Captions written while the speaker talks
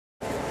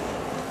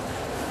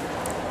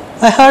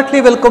I heartily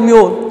welcome you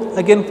all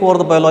again for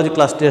the biology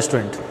class, dear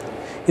student.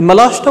 In my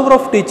last hour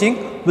of teaching,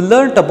 we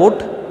learnt about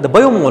the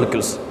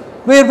biomolecules,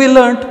 where we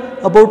learnt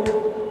about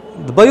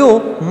the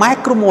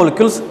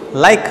biomicromolecules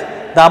like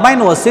the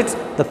amino acids,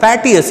 the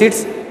fatty acids,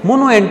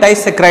 mono and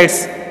disaccharides,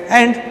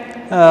 and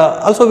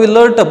also we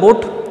learnt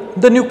about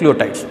the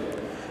nucleotides.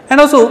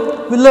 And also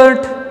we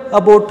learnt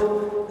about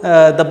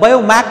the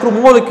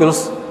biomacromolecules.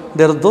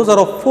 Those are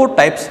of 4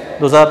 types.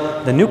 Those are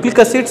the nucleic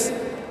acids,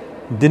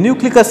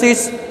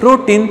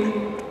 protein,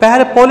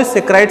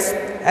 polysaccharides,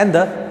 and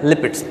the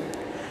lipids.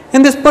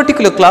 In this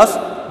particular class,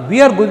 we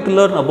are going to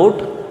learn about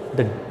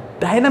the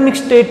dynamic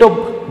state of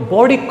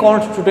body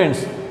constituents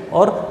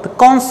or the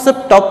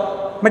concept of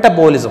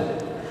metabolism.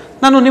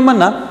 ನಾನು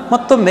ನಿಮ್ಮನ್ನು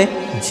ಮತ್ತೊಮ್ಮೆ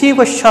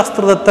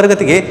ಜೀವಶಾಸ್ತ್ರದ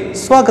ತರಗತಿಗೆ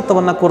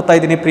ಸ್ವಾಗತವನ್ನು ಕೋರ್ತಾ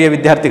ಇದ್ದೀನಿ ಪ್ರಿಯ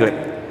ವಿದ್ಯಾರ್ಥಿಗಳೇ.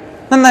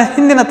 ನನ್ನ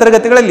ಹಿಂದಿನ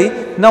ತರಗತಿಗಳಲ್ಲಿ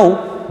ನಾವು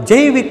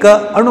ಜೈವಿಕ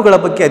ಅಣುಗಳ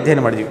ಬಗ್ಗೆ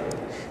ಅಧ್ಯಯನ ಮಾಡಿದ್ವಿ.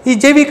 ಈ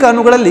ಜೈವಿಕ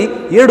ಅಣುಗಳಲ್ಲಿ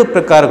 2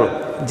 ಪ್ರಕಾರಗಳು: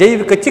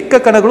 ಜೈವಿಕ ಚಿಕ್ಕ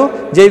ಕಣಗಳು,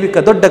 ಜೈವಿಕ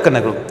ದೊಡ್ಡ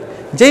ಕಣಗಳು.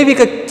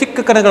 ಜೈವಿಕ ಚಿಕ್ಕ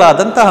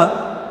ಕಣಗಳಾದಂತಹ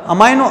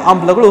ಅಮೈನೋ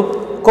ಆಮ್ಲಗಳು,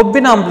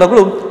 ಕೊಬ್ಬಿನ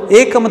ಆಮ್ಲಗಳು,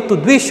 ಏಕ ಮತ್ತು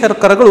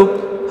ದ್ವಿಶರ್ಕರಗಳು,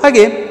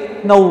 ಹಾಗೆ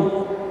ನಾವು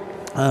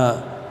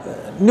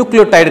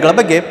ನ್ಯೂಕ್ಲಿಯೋಟೈಡ್ಗಳ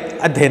ಬಗ್ಗೆ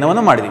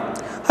ಅಧ್ಯಯನವನ್ನು ಮಾಡಿದ್ವಿ.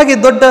 ಹಾಗೆ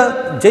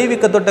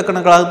ಜೈವಿಕ ದೊಡ್ಡ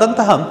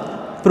ಕಣಗಳಾದಂತಹ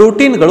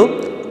ಪ್ರೋಟೀನ್ಗಳು,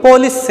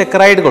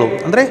 ಪಾಲಿಸ್ಯಾಕರೈಡ್ಗಳು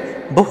ಅಂದರೆ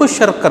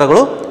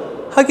ಬಹುಶರ್ಕರಗಳು,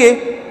 ಹಾಗೆ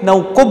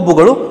ನಾವು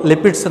ಕೊಬ್ಬುಗಳು,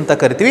 ಲಿಪಿಡ್ಸ್ ಅಂತ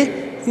ಕರಿತೀವಿ.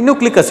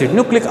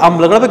 ನ್ಯೂಕ್ಲಿಕ್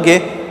ಆಮ್ಲಗಳ ಬಗ್ಗೆ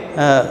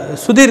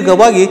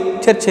ಸುದೀರ್ಘವಾಗಿ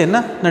ಚರ್ಚೆಯನ್ನು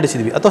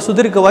ನಡೆಸಿದ್ವಿ ಅಥವಾ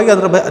ಸುದೀರ್ಘವಾಗಿ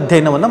ಅದರ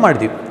ಅಧ್ಯಯನವನ್ನು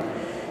ಮಾಡಿದ್ವಿ.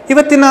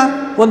 ಇವತ್ತಿನ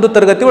ಒಂದು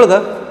ತರಗತಿ ಒಳಗೆ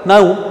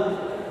ನಾವು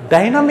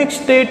dynamic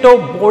state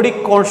of body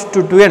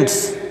constituents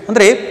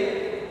ಅಂದರೆ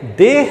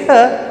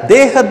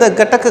ದೇಹದ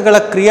ಘಟಕಗಳ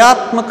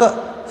ಕ್ರಿಯಾತ್ಮಕ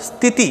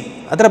ಸ್ಥಿತಿ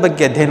ಅದರ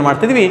ಬಗ್ಗೆ ಅಧ್ಯಯನ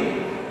ಮಾಡ್ತಿದ್ವಿ.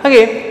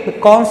 ಹಾಗೆ ದ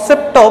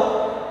ಕಾನ್ಸೆಪ್ಟ್ ಆಫ್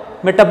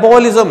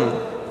ಮೆಟಬಾಲಿಸಮ್,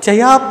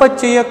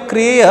 ಚಯಾಪಚಯ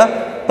ಕ್ರಿಯೆಯ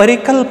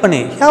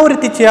ಪರಿಕಲ್ಪನೆ, ಯಾವ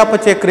ರೀತಿ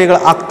ಚಯಾಪಚಯ ಕ್ರಿಯೆಗಳು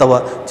ಆಗ್ತವೆ,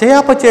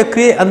 ಚಯಾಪಚಯ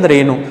ಕ್ರಿಯೆ ಅಂದರೆ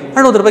ಏನು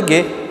ಅನ್ನೋದ್ರ ಬಗ್ಗೆ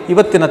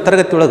ಇವತ್ತಿನ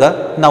ತರಗತಿಯೊಳಗೆ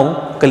ನಾವು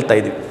ಕಲಿತಾ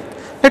ಇದ್ದೀವಿ.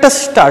 Let us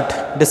start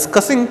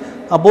discussing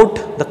about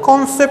the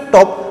concept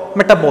of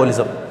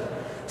metabolism.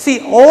 See,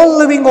 all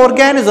living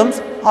organisms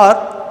are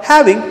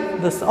having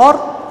this or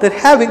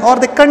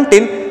they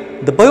contain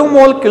the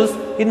biomolecules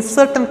in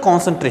certain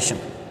concentration.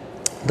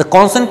 The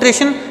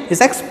concentration is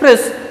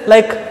expressed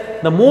like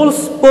the moles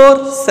per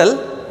cell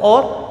or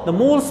the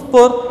moles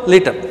per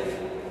liter.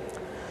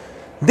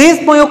 These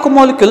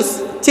biomolecules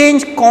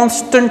change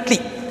constantly.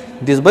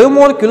 These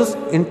biomolecules,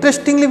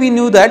 interestingly, we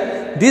knew that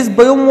these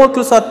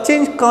biomolecules are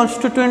changed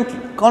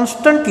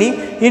constantly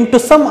into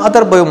some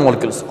other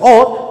biomolecules,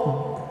 or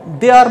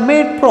they are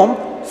made from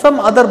some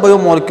other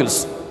biomolecules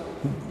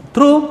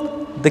through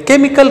the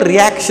chemical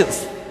reactions.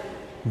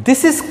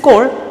 This is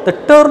called the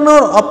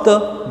turnover of the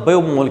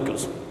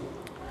biomolecules.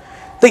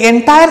 The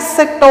entire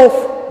set of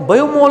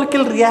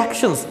biomolecular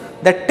reactions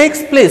that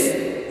takes place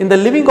in the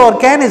living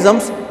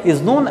organisms is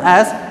known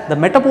as the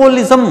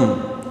metabolism.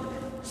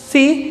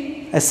 See,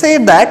 I said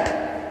that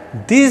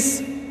these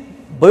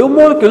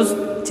biomolecules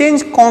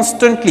change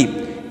constantly.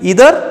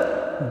 Either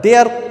they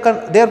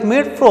are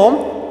made from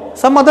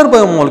some other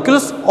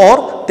biomolecules or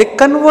they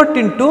convert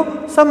into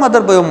some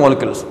other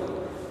biomolecules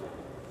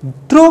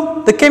through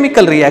the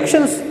chemical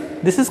reactions.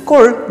 This is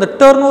called the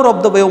turnover of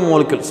the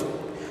biomolecules.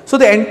 So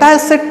the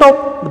entire set of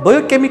the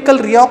biochemical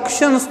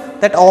reactions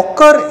that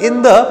occur in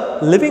the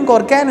living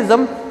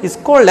organism is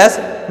called as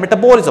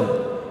metabolism.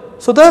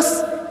 So thus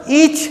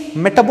each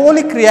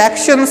metabolic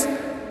reactions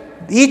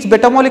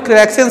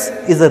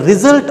is a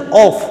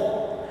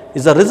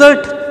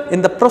result in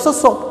the process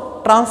of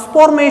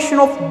transformation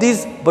of these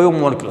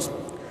biomolecules.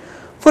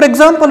 For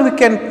example, we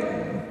can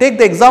take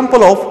the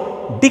example of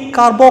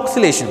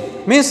decarboxylation,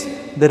 means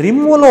the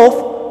removal of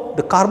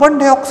the carbon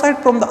dioxide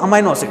from the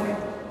amino acid.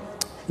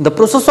 In the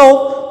process of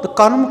the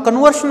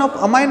conversion of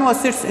amino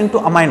acids into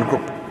amine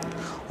group,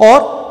 or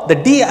the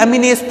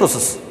deaminase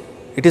process,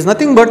 it is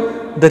nothing but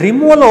the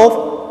removal of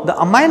the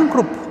amine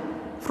group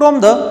from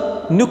the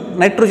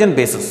nitrogen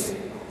bases,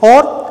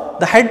 or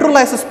the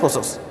hydrolysis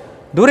process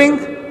during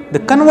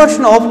the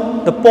conversion of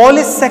the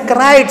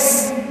polysaccharides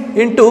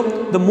into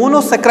the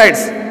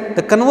monosaccharides.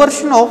 The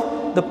conversion of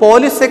the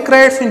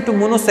polysaccharides into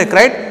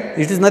monosaccharide,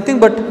 it is nothing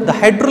but the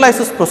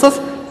hydrolysis process,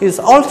 is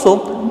also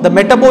the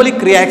metabolic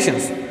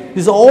reactions.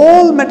 These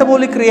all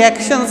metabolic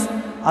reactions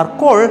are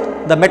called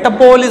the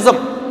metabolism.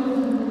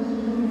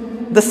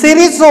 The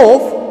series of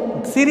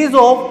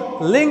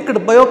linked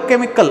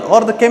biochemical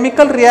or the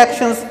chemical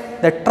reactions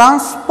that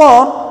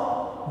transform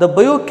the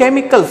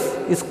biochemicals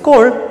is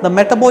called the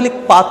metabolic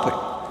pathway.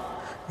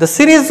 The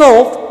series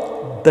of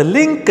the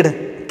linked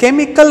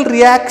chemical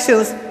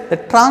reactions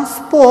that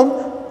transform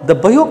the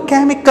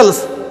biochemicals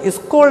is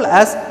called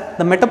as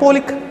the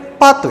metabolic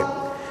pathway.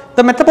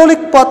 The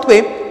metabolic pathway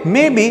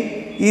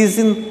is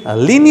in a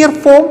linear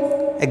form.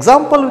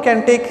 Example we can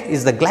take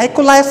is the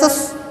glycolysis,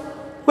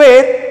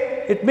 where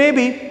it may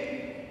be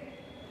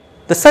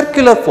the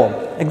circular form.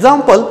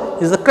 Example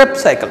is the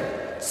Krebs cycle.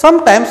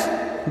 Sometimes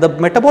the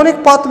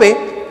metabolic pathway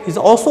is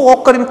also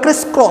occur in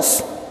crisscross.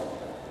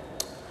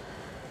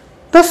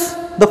 Thus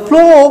the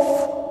flow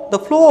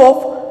of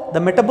the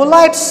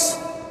metabolites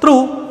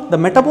through the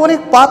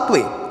metabolic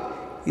pathway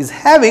is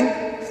having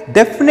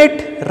definite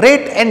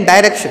rate and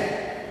direction.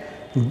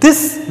 This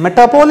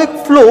metabolic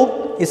flow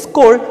is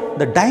called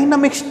the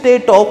dynamic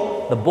state of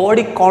the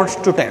body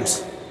constituents.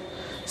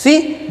 See,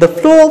 the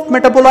flow of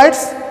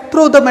metabolites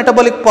through the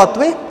metabolic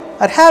pathway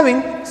are having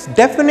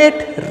definite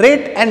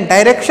rate and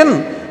direction.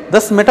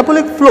 Thus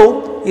metabolic flow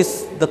is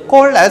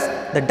called as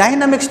the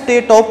dynamic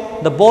state of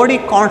the body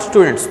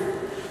constituents.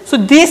 So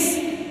these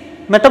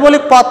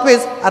metabolic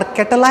pathways are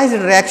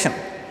catalyzed reaction.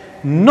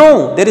 No,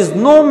 there is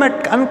no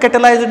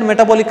uncatalyzed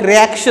metabolic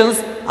reactions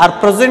are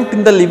present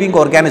in the living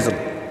organism.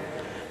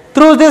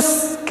 Through this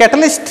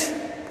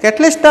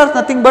catalysts are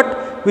nothing but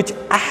which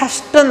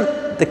hasten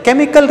the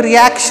chemical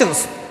reactions.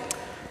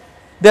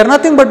 They are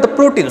nothing but the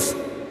proteins.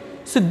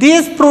 So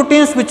these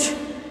proteins which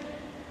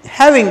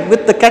having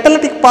with the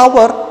catalytic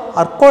power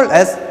are called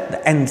as the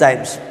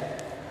enzymes.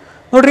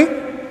 ನೋಡ್ರಿ,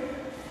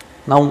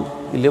 ನಾವು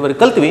ಇಲ್ಲಿವರೆಗೆ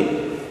ಕಲ್ತೀವಿ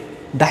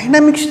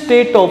dynamic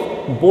state of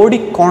body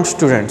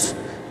constituents,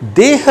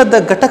 ದೇಹದ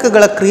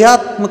ಘಟಕಗಳ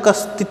ಕ್ರಿಯಾತ್ಮಕ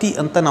ಸ್ಥಿತಿ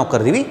ಅಂತ ನಾವು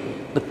ಕರೆದೀವಿ.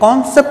 The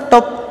concept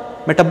of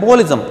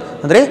metabolism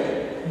ಅಂದರೆ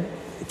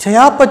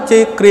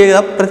ಚಯಾಪಚಯ ಕ್ರಿಯೆಯ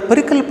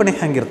ಪರಿಕಲ್ಪನೆ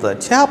ಹೆಂಗಿರ್ತದೆ,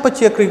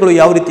 ಚಯಾಪಚಯ ಕ್ರಿಯೆಗಳು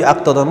ಯಾವ ರೀತಿ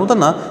ಆಗ್ತದೆ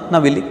ಅನ್ನೋದನ್ನು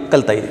ನಾವಿಲ್ಲಿ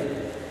ಕಲ್ತಾ ಇದ್ದೀವಿ.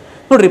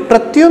 ನೋಡಿರಿ,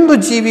 ಪ್ರತಿಯೊಂದು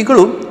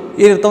ಜೀವಿಗಳು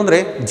ಏನಿರ್ತಾವೆ ಅಂದರೆ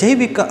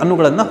ಜೈವಿಕ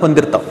ಅಣುಗಳನ್ನು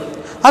ಹೊಂದಿರ್ತಾವೆ.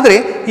 ಆದರೆ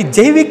ಈ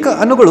ಜೈವಿಕ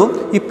ಅಣುಗಳು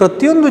ಈ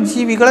ಪ್ರತಿಯೊಂದು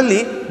ಜೀವಿಗಳಲ್ಲಿ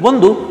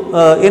ಒಂದು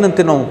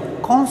ಏನಂತೆ ನಾವು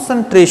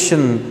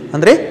ಕಾನ್ಸಂಟ್ರೇಷನ್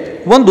ಅಂದರೆ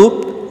ಒಂದು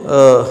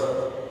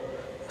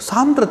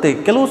ಸಾಂದ್ರತೆ,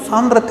 ಕೆಲವು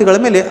ಸಾಂದ್ರತೆಗಳ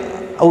ಮೇಲೆ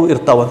ಅವು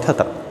ಇರ್ತಾವೆ ಅಂತ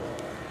ಹೇಳ್ತಾರೆ.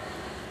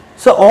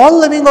 So all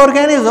living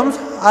organisms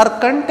R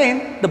contain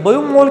the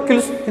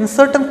biomolecules in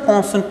certain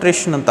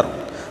concentration ಅಂತಾರೆ.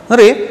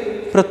 ಅಂದರೆ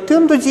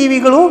ಪ್ರತಿಯೊಂದು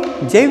ಜೀವಿಗಳು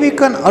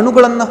ಜೈವಿಕ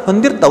ಅಣುಗಳನ್ನು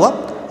ಹೊಂದಿರ್ತಾವ.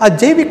 ಆ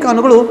ಜೈವಿಕ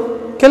ಅಣುಗಳು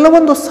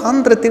ಕೆಲವೊಂದು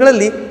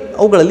ಸಾಂದ್ರತೆಗಳಲ್ಲಿ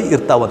ಅವುಗಳಲ್ಲಿ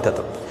ಇರ್ತಾವೆ ಅಂತ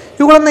ಹೇಳ್ತಾರೆ.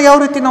 ಇವುಗಳನ್ನು ಯಾವ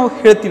ರೀತಿ ನಾವು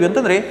ಹೇಳ್ತೀವಿ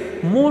ಅಂತಂದರೆ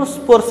ಮೋಲ್ಸ್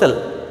ಪರ್ ಸೆಲ್,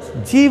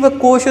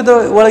 ಜೀವಕೋಶದ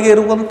ಒಳಗೆ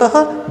ಇರುವಂತಹ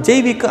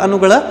ಜೈವಿಕ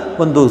ಅಣುಗಳ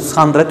ಒಂದು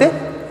ಸಾಂದ್ರತೆ,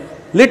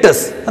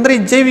 ಲೀಟರ್ಸ್ ಅಂದರೆ ಈ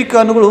ಜೈವಿಕ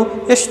ಅಣುಗಳು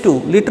ಎಷ್ಟು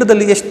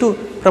ಲೀಟರ್ದಲ್ಲಿ ಎಷ್ಟು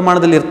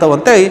ಪ್ರಮಾಣದಲ್ಲಿ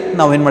ಇರ್ತಾವಂತ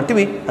ನಾವೇನು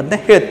ಮಾಡ್ತೀವಿ ಅದನ್ನ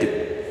ಹೇಳ್ತೀವಿ.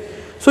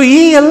 ಸೊ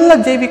ಈ ಎಲ್ಲ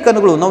ಜೈವಿಕ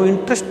ಅಣುಗಳು ನಾವು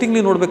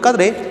ಇಂಟ್ರೆಸ್ಟಿಂಗ್ಲಿ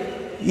ನೋಡಬೇಕಾದ್ರೆ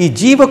ಈ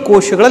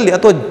ಜೀವಕೋಶಗಳಲ್ಲಿ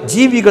ಅಥವಾ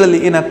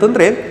ಜೀವಿಗಳಲ್ಲಿ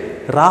ಏನಾಗ್ತಂದರೆ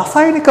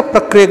ರಾಸಾಯನಿಕ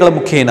ಪ್ರಕ್ರಿಯೆಗಳ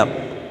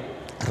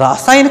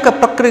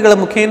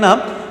ಮುಖೇನ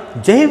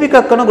ಜೈವಿಕ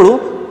ಕಣಗಳು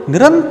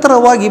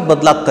ನಿರಂತರವಾಗಿ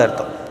ಬದಲಾಗ್ತಾ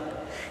ಇರ್ತವೆ.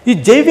 ಈ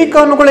ಜೈವಿಕ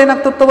ಅಣುಗಳು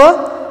ಏನಾಗ್ತಿರ್ತವ,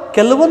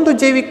 ಕೆಲವೊಂದು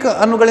ಜೈವಿಕ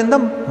ಅಣುಗಳಿಂದ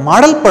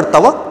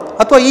ಮಾಡಲ್ಪಡ್ತಾವ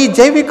ಅಥವಾ ಈ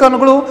ಜೈವಿಕ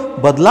ಅಣುಗಳು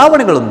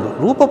ಬದಲಾವಣೆಗಳನ್ನು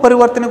ರೂಪ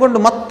ಪರಿವರ್ತನೆಗೊಂಡು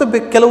ಮತ್ತೆ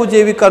ಕೆಲವು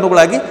ಜೈವಿಕ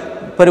ಅಣುಗಳಾಗಿ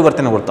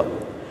ಪರಿವರ್ತನೆಗೊಳ್ತಾವೆ.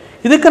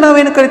 ಇದಕ್ಕೆ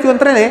ನಾವೇನು ಕರಿತೀವಿ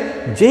ಅಂತಂದರೆ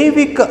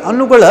ಜೈವಿಕ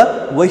ಅಣುಗಳ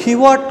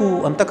ವಹಿವಾಟು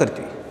ಅಂತ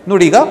ಕರಿತೀವಿ.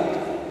 ನೋಡಿ, ಈಗ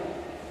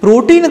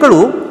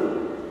ಪ್ರೋಟೀನ್ಗಳು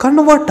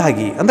ಕನ್ವರ್ಟ್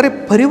ಆಗಿ ಅಂದರೆ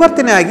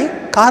ಪರಿವರ್ತನೆ ಆಗಿ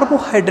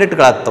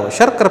ಕಾರ್ಬೋಹೈಡ್ರೇಟ್ಗಳಾಗ್ತವೆ,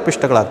 ಶರ್ಕರ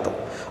ಪಿಷ್ಟಗಳಾಗ್ತವೆ.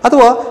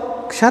 ಅಥವಾ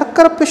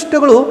ಶರ್ಕರ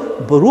ಪಿಷ್ಟಗಳು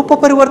ರೂಪ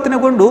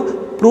ಪರಿವರ್ತನೆಗೊಂಡು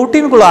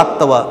ಪ್ರೋಟೀನ್ಗಳು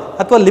ಆಗ್ತವೆ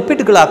ಅಥವಾ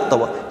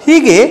ಲಿಪಿಡ್ಗಳಾಗ್ತವೆ.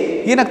 ಹೀಗೆ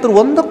ಏನಾಗ್ತವೆ,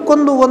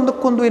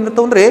 ಒಂದಕ್ಕೊಂದು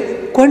ಏನಿರ್ತಾವೆ ಅಂದರೆ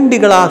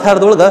ಕೊಂಡಿಗಳ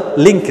ಆಧಾರದೊಳಗೆ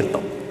ಲಿಂಕ್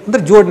ಇರ್ತವೆ,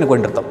 ಅಂದರೆ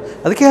ಜೋಡಣೆಗೊಂಡಿರ್ತಾವೆ.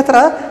 ಅದಕ್ಕೆ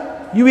ಹೇಳ್ತಾರೆ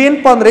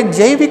ಇವೇನಪ್ಪ ಅಂದರೆ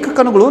ಜೈವಿಕ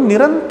ಕಣಗಳು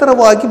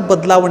ನಿರಂತರವಾಗಿ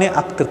ಬದಲಾವಣೆ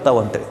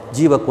ಆಗ್ತಿರ್ತಾವಂತೆ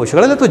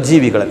ಜೀವಕೋಶಗಳಲ್ಲಿ ಅಥವಾ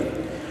ಜೀವಿಗಳಲ್ಲಿ.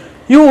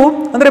 ಇವು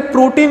ಅಂದರೆ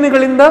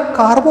ಪ್ರೋಟೀನ್ಗಳಿಂದ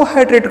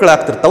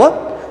ಕಾರ್ಬೋಹೈಡ್ರೇಟ್ಗಳಾಗ್ತಿರ್ತಾವೆ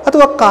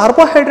ಅಥವಾ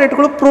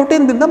ಕಾರ್ಬೋಹೈಡ್ರೇಟ್ಗಳು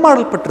ಪ್ರೋಟೀನ್ದಿಂದ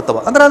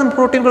ಮಾಡಲ್ಪಟ್ಟಿರ್ತಾವೆ, ಅಂದರೆ ಅದನ್ನು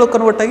ಪ್ರೋಟೀನ್ಗಳು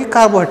ಕನ್ವರ್ಟ್ ಆಗಿ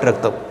ಕಾರ್ಬೋಹೈಡ್ರೇಟ್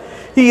ಆಗ್ತವೆ.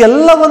 ಈ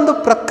ಎಲ್ಲ ಒಂದು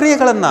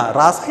ಪ್ರಕ್ರಿಯೆಗಳನ್ನು,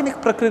 ರಾಸಾಯನಿಕ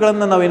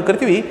ಪ್ರಕ್ರಿಯೆಗಳನ್ನು ನಾವೇನು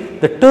ಕರಿತೀವಿ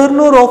ದ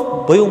ಟರ್ನೋರ್ ಆಫ್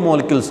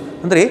ಬಯೋಮಾಲಿಕ್ಯೂಲ್ಸ್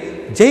ಅಂದರೆ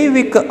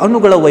ಜೈವಿಕ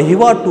ಅಣುಗಳ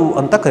ವಹಿವಾಟು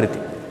ಅಂತ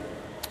ಕರಿತೀವಿ.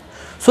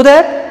 So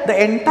that the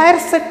entire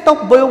set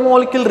of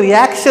biomolecule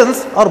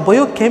reactions R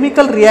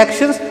biochemical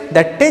reactions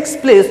that takes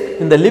place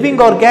in the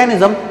living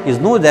organism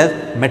is ನೋಡ್ ಆಸ್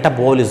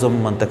ಮೆಟಬಾಲಿಸಮ್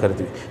ಅಂತ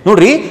ಕರಿತೀವಿ.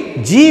 ನೋಡ್ರಿ,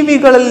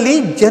 ಜೀವಿಗಳಲ್ಲಿ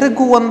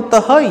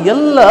ಜರುಗುವಂತಹ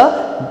ಎಲ್ಲ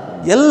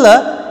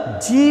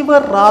ಜೀವ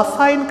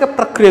ರಾಸಾಯನಿಕ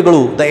ಪ್ರಕ್ರಿಯೆಗಳು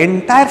ದ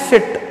ಎಂಟೈರ್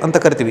ಸೆಟ್ ಅಂತ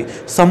ಕರಿತೀವಿ.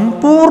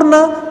 ಸಂಪೂರ್ಣ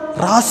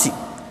ರಾಶಿ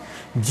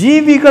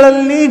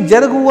ಜೀವಿಗಳಲ್ಲಿ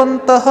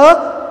ಜರುಗುವಂತಹ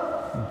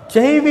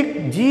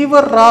ಜೀವ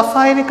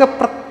ರಾಸಾಯನಿಕ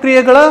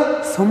ಪ್ರಕ್ರಿಯೆಗಳ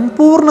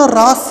ಸಂಪೂರ್ಣ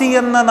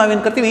ರಾಶಿಯನ್ನು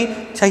ನಾವೇನು ಕರಿತೀವಿ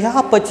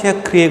ಚಯಾಪಚಯ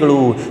ಕ್ರಿಯೆಗಳು,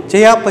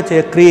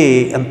 ಚಯಾಪಚಯ ಕ್ರಿಯೆ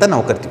ಅಂತ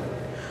ನಾವು ಕರಿತೀವಿ.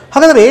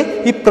 ಹಾಗಾದರೆ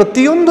ಈ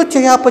ಪ್ರತಿಯೊಂದು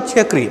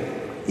ಚಯಾಪಚಯ ಕ್ರಿಯೆ,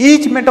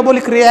 ಈಚ್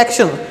ಮೆಟಬಾಲಿಕ್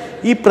ರಿಯಾಕ್ಷನ್,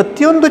 ಈ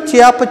ಪ್ರತಿಯೊಂದು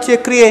ಚಯಾಪಚಯ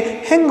ಕ್ರಿಯೆ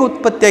ಹೆಂಗೆ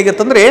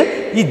ಉತ್ಪತ್ತಿಯಾಗಿರ್ತಂದರೆ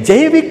ಈ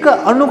ಜೈವಿಕ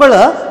ಅಣುಗಳ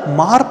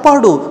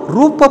ಮಾರ್ಪಾಡು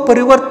ರೂಪ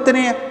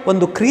ಪರಿವರ್ತನೆಯ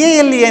ಒಂದು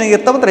ಕ್ರಿಯೆಯಲ್ಲಿ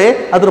ಏನಾಗಿರ್ತವಂದರೆ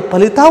ಅದರ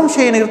ಫಲಿತಾಂಶ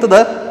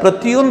ಏನಾಗಿರ್ತದೆ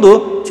ಪ್ರತಿಯೊಂದು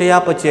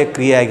ಚಯಾಪಚಯ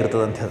ಕ್ರಿಯೆ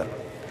ಆಗಿರ್ತದೆ ಅಂತ ಹೇಳಿದ್ರೆ.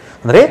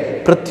 ಅಂದರೆ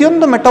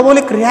ಪ್ರತಿಯೊಂದು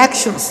metabolic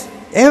reactions,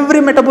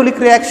 every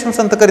metabolic reactions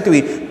ಅಂತ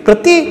ಕರಿತೀವಿ.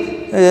 ಪ್ರತಿ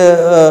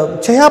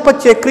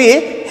ಚಯಾಪಚಯ ಕ್ರಿಯೆ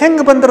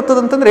ಹೆಂಗೆ ಬಂದಿರ್ತದೆ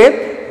ಅಂತಂದರೆ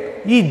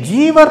ಈ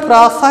ಜೀವ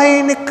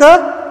ರಾಸಾಯನಿಕ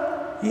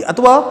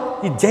ಅಥವಾ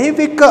ಈ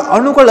ಜೈವಿಕ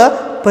ಅಣುಗಳ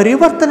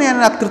ಪರಿವರ್ತನೆ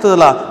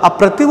ಏನಾಗ್ತಿರ್ತದಲ್ಲ ಆ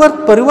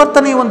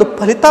ಪರಿವರ್ತನೆಯ ಒಂದು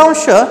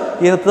ಫಲಿತಾಂಶ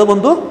ಏನಿರ್ತದೆ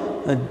ಒಂದು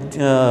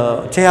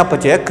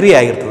ಚಯಾಪಚಯ ಕ್ರಿಯೆ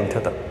ಆಗಿರ್ತದೆ ಅಂತ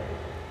ಹೇಳ್ತಾರೆ.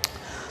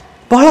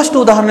 ಬಹಳಷ್ಟು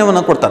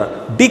ಉದಾಹರಣೆಯನ್ನು ಕೊಡ್ತಾರೆ.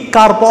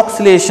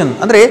 ಡಿಕಾರ್ಬಾಕ್ಸಿಲೇಷನ್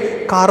ಅಂದರೆ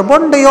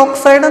ಕಾರ್ಬನ್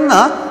ಡೈಆಕ್ಸೈಡನ್ನು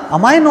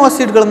ಅಮೈನೋ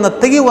ಆಸಿಡ್ಗಳನ್ನು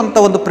ತೆಗೆಯುವಂಥ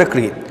ಒಂದು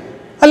ಪ್ರಕ್ರಿಯೆ.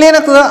 ಅಲ್ಲಿ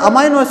ಏನಾಗ್ತದೆ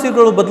ಅಮೈನೋ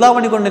ಆಸಿಡ್ಗಳು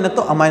ಬದಲಾವಣೆಗೊಂಡು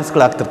ಏನಾಗ್ತವೆ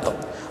ಅಮೈನ್ಸ್ಗಳಾಗ್ತಿರ್ತವೆ.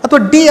 ಅಥವಾ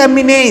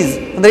ಡಿಅಮಿನೇಸ್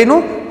ಅಂದರೆ ಏನು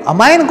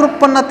ಅಮೈನ್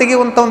ಗ್ರೂಪನ್ನು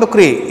ತೆಗೆಯುವಂಥ ಒಂದು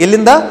ಕ್ರಿಯೆ.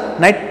 ಎಲ್ಲಿಂದ?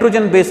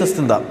 ನೈಟ್ರೋಜನ್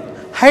ಬೇಸಸ್ನಿಂದ.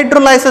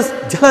 ಹೈಡ್ರೋಲೈಸಿಸ್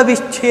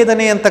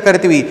ಜಲವಿಚ್ಛೇದನೆ ಅಂತ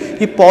ಕರಿತೀವಿ.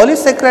 ಈ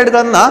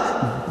ಪಾಲಿಸ್ಯಾಕರೈಡ್ಗಳನ್ನು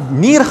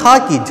ನೀರು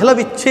ಹಾಕಿ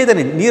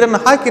ಜಲವಿಚ್ಛೇದನೆ, ನೀರನ್ನು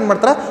ಹಾಕಿ ಏನು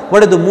ಮಾಡ್ತಾರೆ,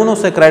 ಒಡೆದು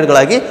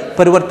ಮೋನೋಸ್ಯಾಕರೈಡ್ಗಳಾಗಿ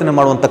ಪರಿವರ್ತನೆ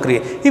ಮಾಡುವಂಥ ಕ್ರಿಯೆ.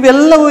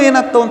 ಇವೆಲ್ಲವೂ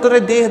ಏನಾಗ್ತಾವೆ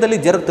ಅಂತಂದರೆ ದೇಹದಲ್ಲಿ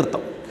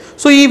ಜರುಗ್ತಿರ್ತಾವೆ.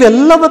 ಸೊ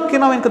ಇವೆಲ್ಲವಕ್ಕೆ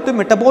ನಾವು ಏನು ಕರಿತೀವಿ?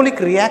 ಮೆಟಬಾಲಿಕ್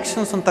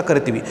ರಿಯಾಕ್ಷನ್ಸ್ ಅಂತ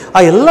ಕರಿತೀವಿ. ಆ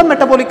ಎಲ್ಲ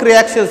ಮೆಟಬಾಲಿಕ್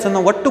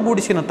ರಿಯಾಕ್ಷನ್ಸನ್ನು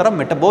ಒಟ್ಟುಗೂಡಿಸಿ ನಂತರ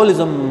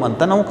ಮೆಟಬಾಲಿಸಮ್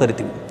ಅಂತ ನಾವು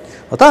ಕರಿತೀವಿ.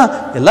 ಆಯಿತಾ?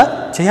 ಎಲ್ಲ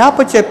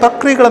ಚಯಾಪಚಯ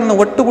ಪ್ರಕ್ರಿಯೆಗಳನ್ನು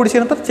ಒಟ್ಟುಗೂಡಿಸಿ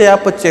ನಂತರ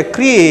ಚಯಾಪಚಯ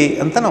ಕ್ರಿಯೆ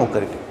ಅಂತ ನಾವು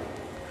ಕರಿತೀವಿ.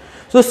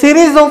 So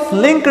series of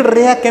linked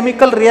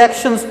chemical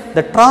reactions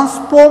that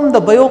transform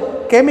the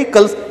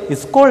biochemicals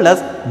is called as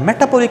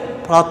metabolic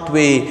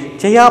pathway.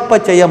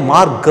 ಚಯಾಪಚಯ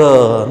ಮಾರ್ಗ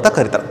ಅಂತ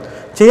ಕರೀತಾರೆ.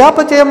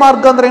 ಚಯಾಪಚಯ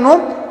ಮಾರ್ಗ ಅಂದ್ರೇನು?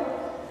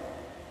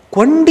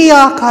 ಕೊಂಡಿ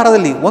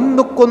ಆಕಾರದಲ್ಲಿ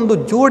ಒಂದಕ್ಕೊಂದು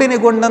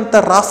ಜೋಡಣೆಗೊಂಡಂಥ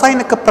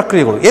ರಾಸಾಯನಿಕ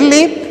ಪ್ರಕ್ರಿಯೆಗಳು.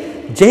 ಎಲ್ಲಿ?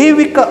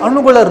 ಜೈವಿಕ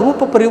ಅಣುಗಳ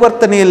ರೂಪ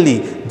ಪರಿವರ್ತನೆಯಲ್ಲಿ,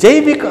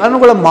 ಜೈವಿಕ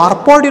ಅಣುಗಳ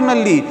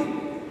ಮಾರ್ಪಾಡಿನಲ್ಲಿ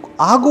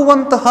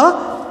ಆಗುವಂತಹ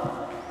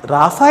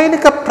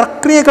ರಾಸಾಯನಿಕ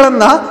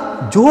ಪ್ರಕ್ರಿಯೆಗಳನ್ನು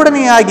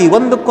ಜೋಡಣೆಯಾಗಿ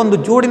ಒಂದಕ್ಕೊಂದು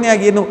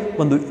ಜೋಡಣೆಯಾಗಿ ಏನು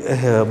ಒಂದು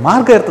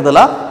ಮಾರ್ಗ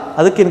ಇರ್ತದಲ್ಲ,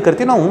 ಅದಕ್ಕೇನು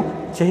ಕರಿತೀವಿ ನಾವು?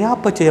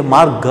 ಚಯಾಪಚಯ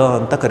ಮಾರ್ಗ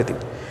ಅಂತ ಕರಿತೀವಿ.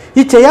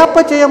 ಈ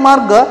ಚಯಾಪಚಯ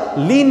ಮಾರ್ಗ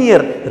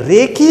ಲೀನಿಯರ್,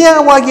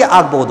 ರೇಖೀಯವಾಗಿ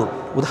ಆಗ್ಬೋದು.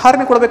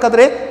 ಉದಾಹರಣೆ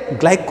ಕೊಡಬೇಕಾದ್ರೆ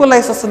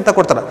ಗ್ಲೈಕೋಲೈಸಿಸ್ ಅಂತ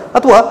ಕೊಡ್ತಾರೆ,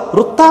 ಅಥವಾ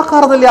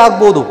ವೃತ್ತಾಕಾರದಲ್ಲಿ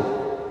ಆಗ್ಬೋದು.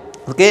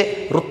 ಅದಕ್ಕೆ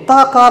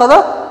ವೃತ್ತಾಕಾರದ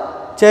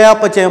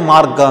ಚಯಾಪಚಯ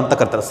ಮಾರ್ಗ ಅಂತ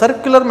ಕರೀತಾರೆ.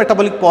 ಸರ್ಕ್ಯುಲರ್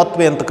ಮೆಟಬಾಲಿಕ್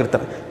ಪಾತ್ವೇ ಅಂತ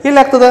ಕರೀತಾರೆ. ಎಲ್ಲಿ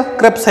ಆಗ್ತದೆ?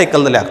 ಕ್ರೆಬ್ಸ್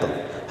ಸೈಕಲ್ದಲ್ಲಿ ಆಗ್ತದೆ.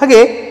 ಹಾಗೆ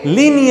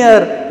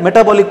ಲೀನಿಯರ್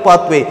ಮೆಟಬಾಲಿಕ್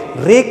ಪಾತ್ವೇ,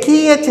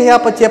 ರೇಖೀಯ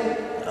ಚಯಾಪಚಯ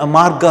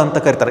ಮಾರ್ಗ ಅಂತ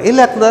ಕರೀತಾರೆ.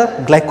 ಎಲ್ಲಿ ಆಗ್ತದೆ?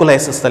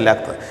 ಗ್ಲೈಕೋಲೈಸಿಸ್ದಲ್ಲಿ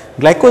ಆಗ್ತದೆ.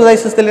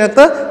 ಗ್ಲೈಕೋಲೈಸಿಸ್ದಲ್ಲಿ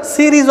ಆಗ್ತದೆ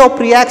ಸೀರೀಸ್ ಆಫ್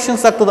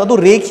ರಿಯಾಕ್ಷನ್ಸ್ ಆಗ್ತದೆ. ಅದು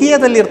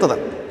ರೇಖೀಯದಲ್ಲಿ ಇರ್ತದೆ,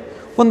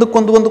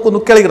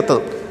 ಒಂದಕ್ಕೊಂದು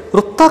ಕೆಳಗಿರ್ತದೆ.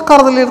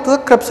 ವೃತ್ತಾಕಾರದಲ್ಲಿ ಇರ್ತದೆ,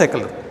 ಕ್ರೆಬ್ಸ್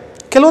ಸೈಕಲ್.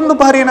 ಕೆಲವೊಂದು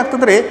ಬಾರಿ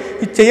ಏನಾಗ್ತಂದರೆ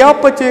ಈ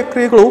ಚಯಾಪಚಯ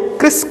ಕ್ರಿಯೆಗಳು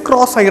ಕ್ರಿಸ್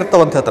ಕ್ರಾಸ್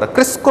ಆಗಿರ್ತಾವೆ ಅಂತ ಹೇಳ್ತಾರೆ.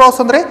 ಕ್ರಿಸ್ ಕ್ರಾಸ್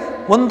ಅಂದರೆ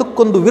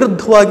ಒಂದಕ್ಕೊಂದು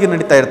ವಿರುದ್ಧವಾಗಿ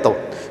ನಡೀತಾ ಇರ್ತಾವೆ.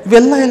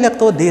 ಇವೆಲ್ಲ ಎಲ್ಲಿ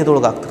ಆಗ್ತಾವೆ?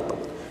 ದೇಹದೊಳಗೆ ಆಗ್ತಿರ್ತಾವೆ.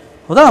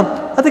 ಹೌದಾ?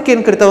 ಅದಕ್ಕೆ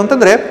ಏನು ಕರಿತಾವೆ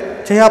ಅಂತಂದರೆ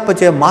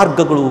ಚಯಾಪಚಯ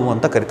ಮಾರ್ಗಗಳು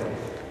ಅಂತ ಕರಿತಾರೆ.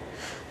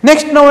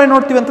 ನೆಕ್ಸ್ಟ್ ನಾವು ಏನು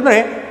ನೋಡ್ತೀವಿ ಅಂತಂದರೆ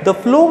the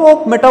flow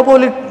of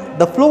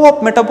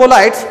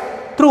ಮೆಟಬಾಲೈಟ್ಸ್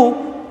through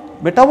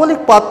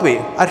metabolic pathway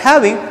are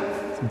having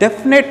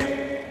definite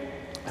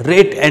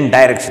rate and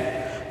direction.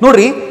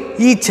 ನೋಡ್ರಿ,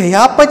 ಈ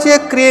ಚಯಾಪಚಯ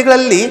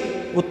ಕ್ರಿಯೆಗಳಲ್ಲಿ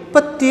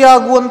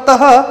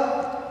ಉತ್ಪತ್ತಿಯಾಗುವಂತಹ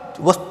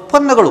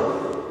ಉತ್ಪನ್ನಗಳು,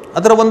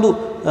 ಅದರ ಒಂದು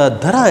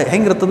ದರ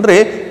ಹೆಂಗಿರುತ್ತಂದರೆ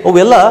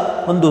ಅವೆಲ್ಲ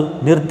ಒಂದು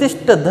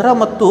ನಿರ್ದಿಷ್ಟ ದರ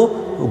ಮತ್ತು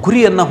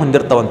ಗುರಿಯನ್ನು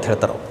ಹೊಂದಿರ್ತಾವೆ ಅಂತ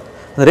ಹೇಳ್ತಾರೆ.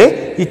 ಅಂದರೆ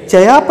ಈ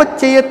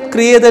ಚಯಾಪಚಯ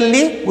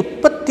ಕ್ರಿಯೆಯಲ್ಲಿ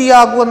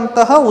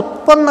ಉತ್ಪತ್ತಿಯಾಗುವಂತಹ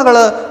ಉತ್ಪನ್ನಗಳ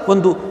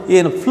ಒಂದು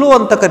ಏನು ಫ್ಲೋ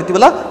ಅಂತ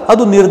ಕರಿತೀವಲ್ಲ,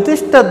 ಅದು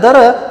ನಿರ್ದಿಷ್ಟ ದರ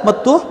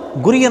ಮತ್ತು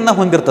ಗುರಿಯನ್ನು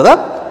ಹೊಂದಿರ್ತದೆ.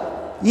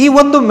 ಈ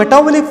ಒಂದು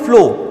ಮೆಟಾಬಾಲಿಕ್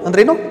ಫ್ಲೋ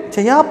ಅಂದ್ರೇನು?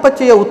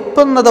 ಚಯಾಪಚಯ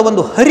ಉತ್ಪನ್ನದ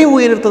ಒಂದು ಹರಿವು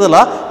ಏನಿರ್ತದಲ್ಲ,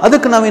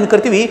 ಅದಕ್ಕೆ ನಾವೇನು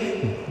ಕರಿತೀವಿ?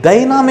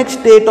 Dynamic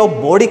state of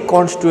body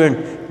constituent,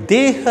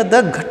 ದೇಹದ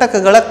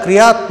ಘಟಕಗಳ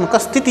ಕ್ರಿಯಾತ್ಮಕ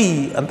ಸ್ಥಿತಿ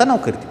ಅಂತ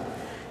ನಾವು ಕರಿತೀವಿ.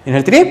 ಏನು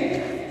ಹೇಳ್ತೀರಿ?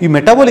 ಈ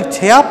ಮೆಟಾಬಾಲಿಕ್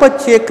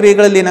ಚಯಾಪಚಯ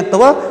ಕ್ರಿಯೆಗಳಲ್ಲಿ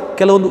ಏನಾಗ್ತವೆ?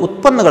 ಕೆಲವೊಂದು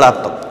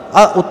ಉತ್ಪನ್ನಗಳಾಗ್ತವೆ.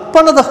 ಆ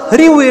ಉತ್ಪನ್ನದ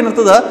ಹರಿವು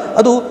ಏನಿರ್ತದೆ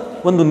ಅದು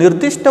ಒಂದು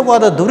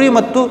ನಿರ್ದಿಷ್ಟವಾದ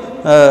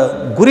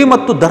ಗುರಿ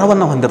ಮತ್ತು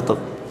ದರವನ್ನು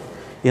ಹೊಂದಿರ್ತದೆ.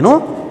 ಏನು?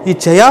 ಈ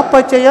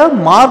ಚಯಾಪಚಯ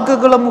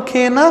ಮಾರ್ಗಗಳ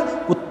ಮುಖೇನ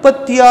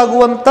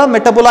ಉತ್ಪತ್ತಿಯಾಗುವಂಥ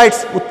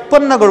ಮೆಟಬೊಲೈಟ್ಸ್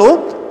ಉತ್ಪನ್ನಗಳು,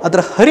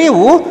 ಅದರ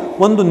ಹರಿವು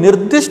ಒಂದು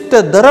ನಿರ್ದಿಷ್ಟ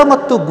ದರ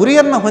ಮತ್ತು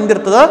ಗುರಿಯನ್ನು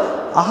ಹೊಂದಿರ್ತದೆ.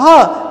 ಆ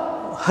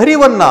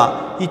ಹರಿವನ್ನು,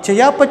 ಈ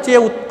ಚಯಾಪಚಯ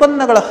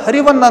ಉತ್ಪನ್ನಗಳ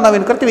ಹರಿವನ್ನು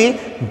ನಾವೇನು ಕರಿತೀವಿ?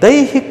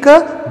 ದೈಹಿಕ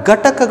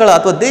ಘಟಕಗಳ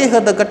ಅಥವಾ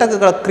ದೇಹದ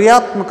ಘಟಕಗಳ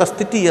ಕ್ರಿಯಾತ್ಮಕ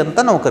ಸ್ಥಿತಿ ಅಂತ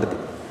ನಾವು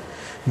ಕರಿತೀವಿ.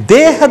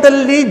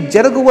 ದೇಹದಲ್ಲಿ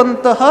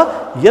ಜರುಗುವಂತಹ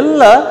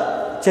ಎಲ್ಲ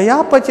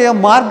ಚಯಾಪಚಯ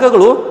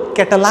ಮಾರ್ಗಗಳು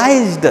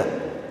ಕೆಟಲೈಸ್ಡ್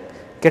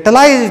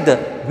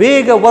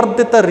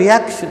ವೇಗವರ್ಧಿತ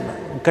ರಿಯಾಕ್ಷನ್,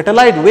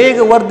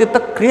 ವೇಗವರ್ಧಿತ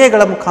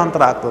ಕ್ರಿಯೆಗಳ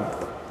ಮುಖಾಂತರ ಆಗ್ತದೆ.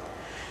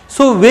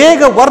 ಸೊ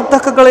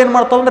ವೇಗವರ್ಧಕಗಳೇನು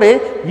ಮಾಡ್ತಾವೆ ಅಂದರೆ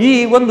ಈ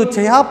ಒಂದು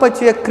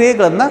ಚಯಾಪಚಯ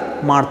ಕ್ರಿಯೆಗಳನ್ನು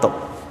ಮಾಡ್ತಾವೆ.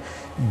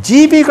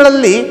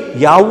 ಜೀವಿಗಳಲ್ಲಿ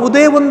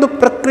ಯಾವುದೇ ಒಂದು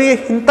ಪ್ರಕ್ರಿಯೆ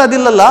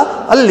ಇಂಥದಿಲ್ಲಲ್ಲ,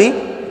 ಅಲ್ಲಿ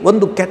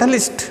ಒಂದು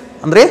ಕೆಟಲಿಸ್ಟ್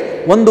ಅಂದರೆ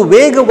ಒಂದು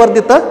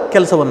ವೇಗವರ್ಧಿತ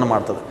ಕೆಲಸವನ್ನು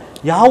ಮಾಡ್ತದೆ.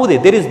 ಯಾವುದೇ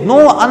there is no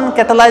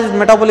ಅನ್ಕೆಟಲೈಸ್ಡ್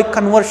metabolic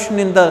conversion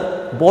in the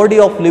body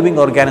of living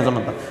organism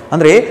ಅಂತ.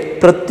 ಅಂದರೆ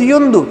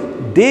ಪ್ರತಿಯೊಂದು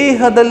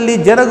ದೇಹದಲ್ಲಿ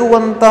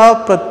ಜರುಗುವಂತಹ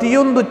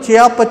ಪ್ರತಿಯೊಂದು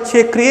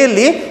ಚಯಾಪಚಯ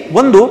ಕ್ರಿಯೆಯಲ್ಲಿ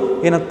ಒಂದು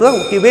ಏನಾಗ್ತದೆ?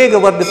 ಈ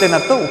ವೇಗವರ್ಧಿತ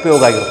ಏನಾಗ್ತದೆ?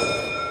 ಉಪಯೋಗ ಆಗಿರ್ತದೆ.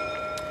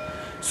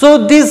 So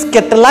this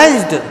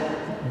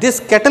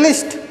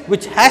catalyst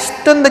which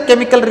hasten the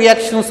chemical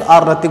reactions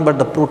are nothing but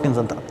the proteins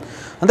ಅಂತ.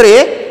 ಅಂದರೆ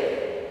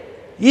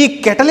ಈ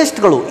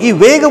ಕೆಟಲಿಸ್ಟ್ಗಳು, ಈ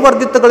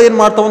ವೇಗವರ್ಧಿತಗಳು ಏನು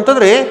ಮಾಡ್ತಾವೆ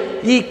ಅಂತಂದರೆ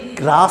ಈ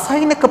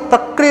ರಾಸಾಯನಿಕ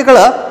ಪ್ರಕ್ರಿಯೆಗಳ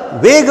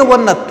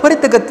ವೇಗವನ್ನು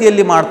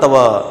ತ್ವರಿತಗತಿಯಲ್ಲಿ ಮಾಡ್ತಾವ.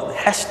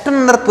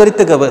 ಹ್ಯಾಸ್ಟನ್ನರ್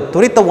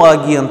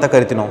ತ್ವರಿತವಾಗಿ ಅಂತ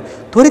ಕರಿತೀವಿ ನಾವು.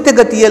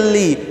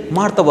 ತ್ವರಿತಗತಿಯಲ್ಲಿ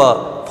ಮಾಡ್ತಾವ,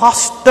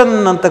 ಫಾಸ್ಟನ್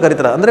ಅಂತ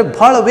ಕರಿತಾರೆ. ಅಂದರೆ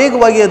ಭಾಳ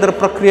ವೇಗವಾಗಿ ಅದರ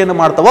ಪ್ರಕ್ರಿಯೆಯನ್ನು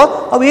ಮಾಡ್ತಾವ.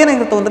 ಅವು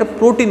ಏನಾಗಿರ್ತವೆ ಅಂದರೆ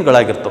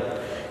ಪ್ರೋಟೀನ್ಗಳಾಗಿರ್ತವೆ.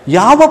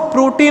 ಯಾವ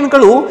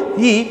ಪ್ರೋಟೀನ್ಗಳು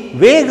ಈ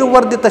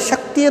ವೇಗವರ್ಧಿತ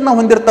ಶಕ್ತಿಯನ್ನು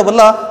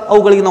ಹೊಂದಿರ್ತಾವಲ್ಲ,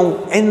 ಅವುಗಳಿಗೆ ನಾವು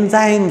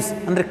ಎನ್ಸೈಮ್ಸ್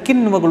ಅಂದರೆ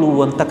ಕಿಣ್ವಗಳು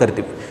ಅಂತ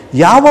ಕರಿತೀವಿ.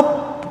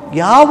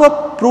 ಯಾವ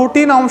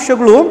ಪ್ರೋಟೀನ್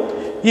ಅಂಶಗಳು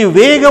ಈ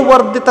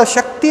ವೇಗವರ್ಧಿತ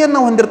ಶಕ್ತಿಯನ್ನು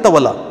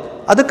ಹೊಂದಿರ್ತಾವಲ್ಲ,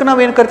 ಅದಕ್ಕೆ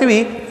ನಾವೇನು ಕರಿತೀವಿ?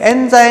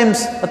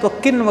 ಎನ್ಸೈಮ್ಸ್ ಅಥವಾ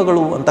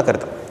ಕಿಣ್ವಗಳು ಅಂತ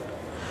ಕರಿತೀವಿ.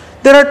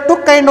 There are to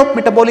kind of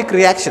metabolic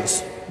reactions.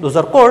 Those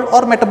are called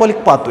R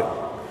metabolic pathway.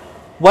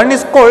 One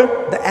is called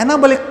the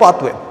anabolic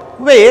pathway,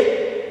 where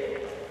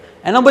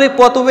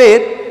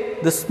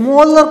the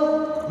smaller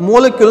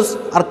molecules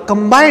are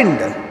combined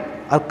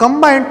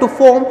to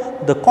form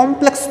the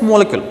complex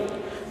molecule.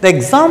 The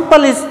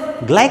example is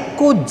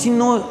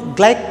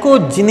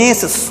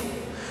glycogenesis.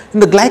 In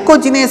the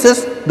glycogenesis,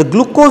 the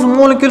glucose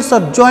molecules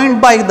are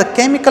joined by the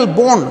chemical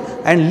bond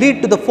and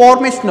lead to the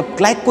formation of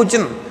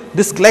glycogen.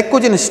 This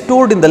glycogen is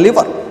stored in the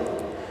liver.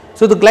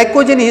 So, the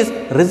glycogen is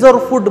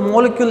reserve food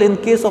molecule in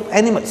case of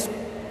animals.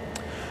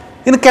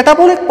 In the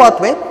catabolic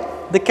pathway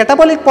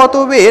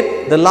where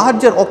the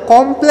larger or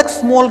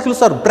complex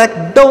molecules are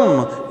break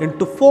down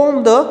into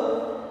form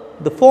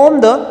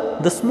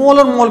the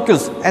smaller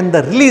molecules and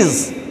the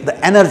release the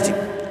energy.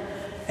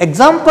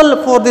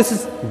 Example for this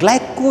is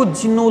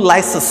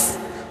glycogenolysis,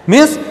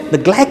 means the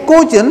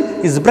glycogen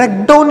is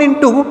break down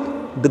into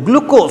the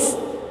glucose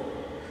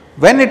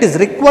when it is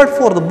required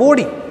for the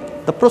body.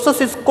 The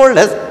process is called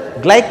as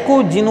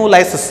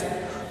glycogenolysis.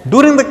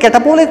 During the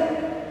catabolic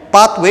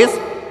pathways,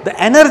 the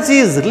energy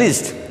is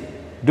released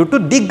due to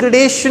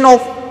degradation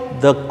of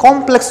the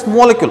complex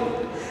molecule.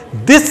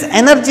 This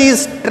energy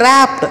is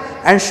trapped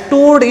and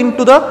stored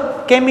into the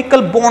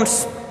chemical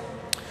bonds.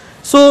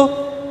 So,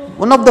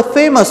 one of the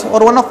famous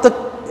or one of the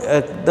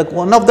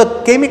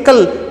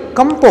chemical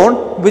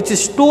compound which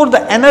store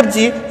the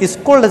energy is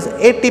called as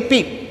ATP,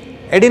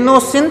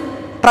 adenosine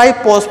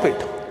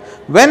triphosphate.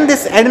 When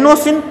this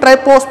adenosine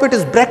triphosphate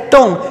is break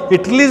down,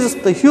 it releases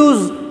the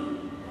huge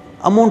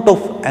amount of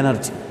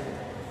energy.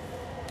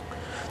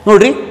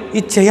 ನೋಡ್ರಿ, ಈ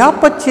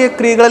ಚಯಾಪಚಯ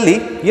ಕ್ರಿಯೆಗಳಲ್ಲಿ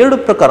ಎರಡು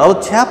ಪ್ರಕಾರ, ಅದು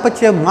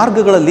ಚಯಾಪಚಯ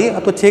ಮಾರ್ಗಗಳಲ್ಲಿ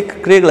ಅಥವಾ ಚಯ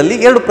ಕ್ರಿಯೆಗಳಲ್ಲಿ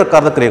ಎರಡು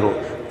ಪ್ರಕಾರದ ಕ್ರಿಯೆಗಳು,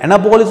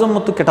 ಎನಾಬೋಲಿಸಮ್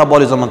ಮತ್ತು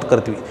ಕೆಟಾಬೋಲಿಸಮ್ ಅಂತ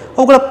ಕರಿತೀವಿ.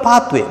 ಅವುಗಳ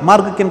ಪಾತ್ವೆ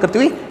ಮಾರ್ಗಕ್ಕೆ ಏನು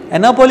ಕರಿತೀವಿ?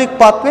 ಎನಾಬೋಲಿಕ್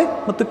ಪಾತ್ವೆ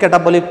ಮತ್ತು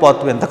ಕೆಟಾಬೋಲಿಕ್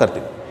ಪಾತ್ವೆ ಅಂತ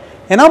ಕರಿತೀವಿ.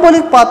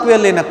 ಎನಾಬೋಲಿಕ್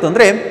ಪಾತ್ವೆಯಲ್ಲಿ ಏನಾಗ್ತದೆ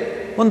ಅಂದರೆ,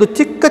 ಒಂದು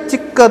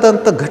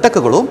ಚಿಕ್ಕದಂಥ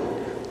ಘಟಕಗಳು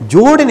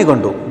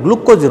ಜೋಡಣೆಗೊಂಡು,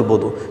 ಗ್ಲೂಕೋಸ್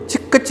ಇರ್ಬೋದು,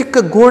 ಚಿಕ್ಕ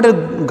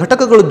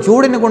ಘಟಕಗಳು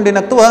ಜೋಡಣೆಗೊಂಡು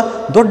ಏನಾಗ್ತವೆ,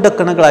 ದೊಡ್ಡ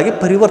ಕಣಗಳಾಗಿ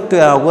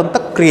ಪರಿವರ್ತನೆ ಆಗುವಂಥ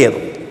ಕ್ರಿಯೆ ಅದು.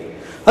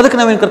 ಅದಕ್ಕೆ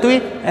ನಾವೇನು ಕರಿತೀವಿ?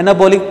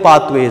 ಎನಾಬೋಲಿಕ್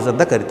ಪಾತ್ವೇಸ್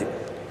ಅಂತ ಕರಿತೀವಿ.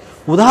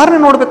 ಉದಾಹರಣೆ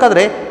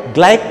ನೋಡಬೇಕಾದ್ರೆ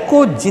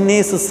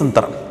ಗ್ಲೈಕೋಜಿನೇಸಿಸ್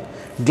ಅಂತಾರೆ.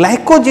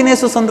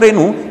 ಗ್ಲೈಕೋಜಿನೇಸಿಸ್ ಅಂದ್ರೆ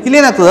ಏನು?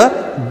 ಇಲ್ಲೇನಾಗ್ತದೆ,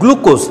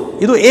 ಗ್ಲೂಕೋಸ್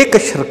ಇದು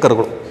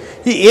ಏಕಶರ್ಕರಗಳು.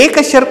 ಈ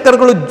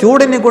ಏಕಶರ್ಕರಗಳು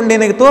ಜೋಡಣೆಗೊಂಡು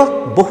ಏನಾಗಿರ್ತವೆ,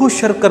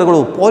 ಬಹುಶರ್ಕರಗಳು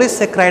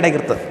ಪಾಲಿಸ್ಯಾಕ್ರೈಡ್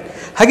ಆಗಿರ್ತವೆ.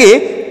 ಹಾಗೆ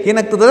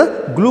ಏನಾಗ್ತದೆ,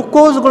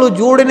 ಗ್ಲೂಕೋಸ್ಗಳು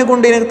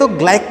ಜೋಡಣೆಗೊಂಡು ಏನಾಗ್ತವೆ,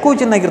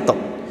 ಗ್ಲೈಕೋಜನ್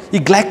ಆಗಿರ್ತವೆ. ಈ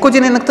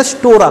ಗ್ಲೈಕೋಜನ್ ಏನಾಗ್ತದೆ,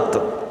 ಸ್ಟೋರ್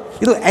ಆಗ್ತದೆ.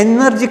 ಇದು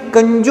ಎನರ್ಜಿ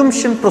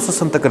ಕನ್ಸ್ಯೂಮ್ಷನ್ ಪ್ರೊಸೆಸ್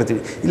ಅಂತ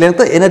ಕರಿತೀವಿ. ಇಲ್ಲಿ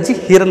ಏನಾಗ್ತದೆ, ಎನರ್ಜಿ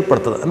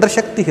ಹೀರಲ್ಪಡ್ತದೆ, ಅಂದರೆ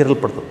ಶಕ್ತಿ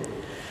ಹೀರಲ್ಪಡ್ತದೆ.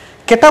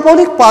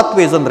 ಕೆಟಾಬೋಲಿಕ್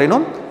ಪಾತ್ವೇಸ್ ಅಂದ್ರೇನು?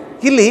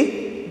 ಇಲ್ಲಿ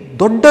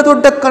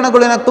ದೊಡ್ಡ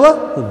ಕಣಗಳು ಏನಾಗ್ತವೆ,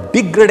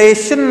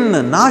 ಡಿಗ್ರೇಡೇಷನ್,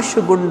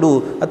 ನಾಶಗೊಂಡು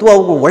ಅಥವಾ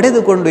ಅವು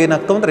ಒಡೆದುಕೊಂಡು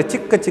ಏನಾಗ್ತವೆ ಅಂದರೆ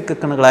ಚಿಕ್ಕ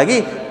ಕಣಗಳಾಗಿ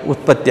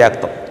ಉತ್ಪತ್ತಿ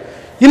ಆಗ್ತವೆ.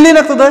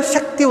 ಇಲ್ಲೇನಾಗ್ತದೆ,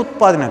 ಶಕ್ತಿಯ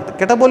ಉತ್ಪಾದನೆ ಆಗ್ತದೆ.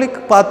 ಕೆಟಾಬೋಲಿಕ್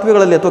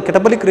ಪಾತ್ವೆಗಳಲ್ಲಿ ಅಥವಾ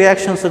ಕೆಟಾಬೋಲಿಕ್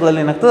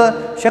ರಿಯಾಕ್ಷನ್ಸ್ಗಳಲ್ಲಿ ಏನಾಗ್ತದೆ,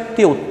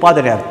 ಶಕ್ತಿಯ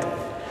ಉತ್ಪಾದನೆ ಆಗ್ತದೆ.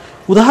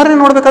 ಉದಾಹರಣೆ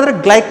ನೋಡಬೇಕಾದ್ರೆ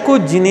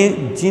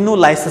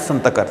ಗ್ಲೈಕೋಜಿನೋಲೈಸಿಸ್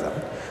ಅಂತ ಕರೀತಾರೆ.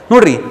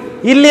 ನೋಡ್ರಿ,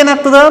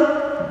 ಇಲ್ಲೇನಾಗ್ತದೆ,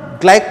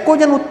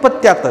 ಗ್ಲೈಕೋಜನ್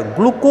ಉತ್ಪತ್ತಿ ಆಗ್ತದೆ.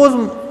 ಗ್ಲೂಕೋಸ್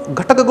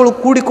ಘಟಕಗಳು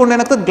ಕೂಡಿಕೊಂಡು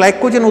ಏನಾಗ್ತದೆ,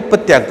 ಗ್ಲೈಕೋಜನ್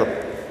ಉತ್ಪತ್ತಿ ಆಗ್ತದೆ.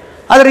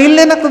 ಆದರೆ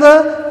ಇಲ್ಲೇನಾಗ್ತದೆ,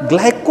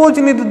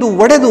 ಗ್ಲೈಕೋಜನ್ ಇದ್ದು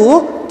ಒಡೆದು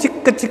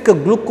ಚಿಕ್ಕ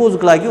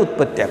ಗ್ಲೂಕೋಸ್ಗಳಾಗಿ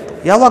ಉತ್ಪತ್ತಿ ಆಗ್ತವೆ.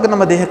 ಯಾವಾಗ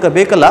ನಮ್ಮ ದೇಹಕ್ಕೆ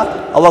ಬೇಕಲ್ಲ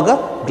ಆವಾಗ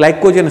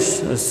ಗ್ಲೈಕೋಜನ್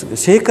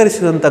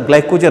ಶೇಖರಿಸಿದಂಥ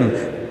ಗ್ಲೈಕೋಜನ್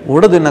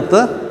ಒಡೆದು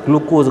ಏನಾಗ್ತದೆ,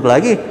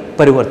 ಗ್ಲೂಕೋಸ್ಗಳಾಗಿ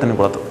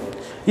ಪರಿವರ್ತನೆಗೊಳ್ತವೆ.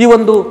 ಈ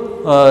ಒಂದು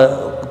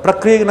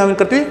ಪ್ರಕ್ರಿಯೆಗೆ ನಾವೇನು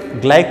ಕರಿತೀವಿ,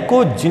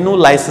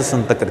 ಗ್ಲೈಕೋಜಿನೋಲೈಸಿಸ್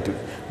ಅಂತ ಕರಿತೀವಿ.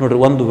 ನೋಡ್ರಿ,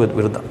 ಒಂದು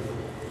ವಿರುದ್ಧ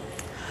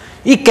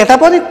ಈ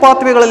ಕೆಟಾಬೋಲಿಕ್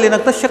ಪಾತ್ವೆಗಳಲ್ಲಿ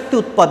ಏನಾಗ್ತದೆ, ಶಕ್ತಿ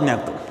ಉತ್ಪಾದನೆ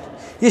ಆಗ್ತದೆ.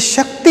 ಈ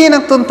ಶಕ್ತಿ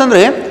ಏನಾಗ್ತದೆ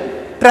ಅಂತಂದರೆ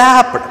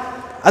ಟ್ರ್ಯಾಪ್ಡ್,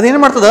 ಅದೇನು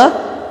ಮಾಡ್ತದೆ,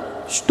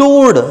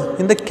 stored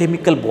in the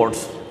chemical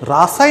bonds.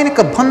 ರಾಸಾಯನಿಕ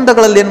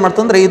ಬಂಧಗಳಲ್ಲಿ ಏನು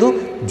ಮಾಡ್ತದೆ ಅಂದರೆ ಇದು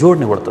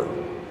ಜೋಡಣೆಗೊಳ್ತದೆ.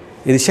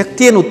 ಇದು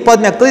ಶಕ್ತಿಯನ್ನು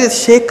ಉತ್ಪಾದನೆ ಆಗ್ತದೆ, ಇದು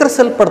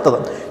ಶೇಖರಿಸಿಡಲ್ಪಡ್ತದೆ.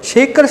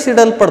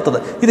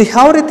 ಇದು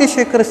ಯಾವ ರೀತಿ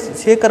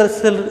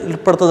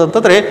ಶೇಖರಿಸಲ್ಪಡ್ತದೆ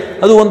ಅಂತಂದರೆ,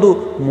 ಅದು ಒಂದು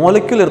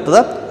ಮಾಲಿಕ್ಯೂಲ್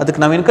ಇರ್ತದೆ, ಅದಕ್ಕೆ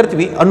ನಾವೇನು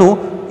ಕರಿತೀವಿ, ಅಣು,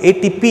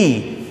 ATP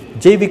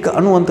ಜೈವಿಕ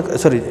ಅಣು ಅಂತ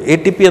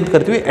ATP ಅಂತ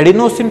ಕರಿತೀವಿ,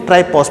 ಎಡಿನೋಸಿನ್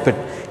ಟ್ರೈಫಾಸ್ಫೇಟ್.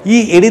 ಈ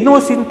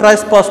ಎಡಿನೋಸಿನ್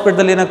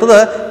ಟ್ರೈಫಾಸ್ಫೇಟ್ದಲ್ಲಿ ಏನಾಗ್ತದೆ,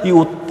 ಈ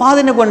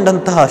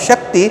ಉತ್ಪಾದನೆಗೊಂಡಂತಹ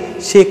ಶಕ್ತಿ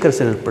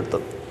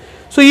ಶೇಖರಿಸಲ್ಪಡ್ತದೆ.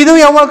 ಸೊ ಇದು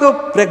ಯಾವಾಗ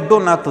ಬ್ರೇಕ್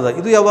ಡೌನ್ ಆಗ್ತದೆ,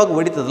 ಇದು ಯಾವಾಗ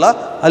ಹೊಡಿತದಲ್ಲ,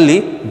 ಅಲ್ಲಿ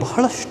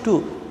ಬಹಳಷ್ಟು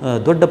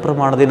ದೊಡ್ಡ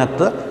ಪ್ರಮಾಣದ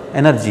ಏನಾಗ್ತದೆ,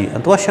 ಎನರ್ಜಿ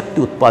ಅಥವಾ ಶಕ್ತಿ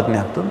ಉತ್ಪಾದನೆ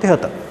ಆಗ್ತದೆ ಅಂತ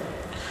ಹೇಳ್ತಾರೆ.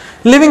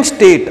 ಲಿವಿಂಗ್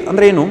ಸ್ಟೇಟ್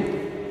ಅಂದರೆ ಏನು?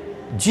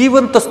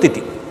 ಜೀವಂತ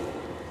ಸ್ಥಿತಿ.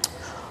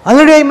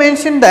 Already I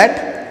mention that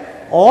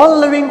all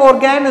living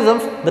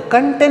organisms that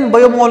contain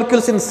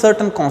biomolecules in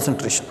certain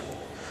concentration.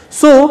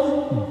 So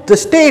the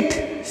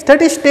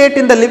steady state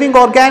in the living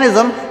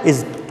organism is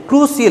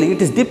crucial.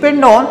 It is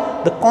depend on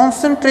the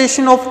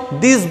concentration of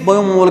these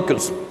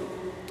biomolecules.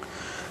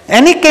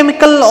 Any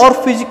chemical or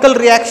physical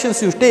reactions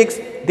you take,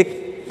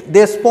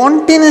 they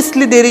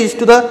spontaneously they reach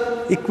to the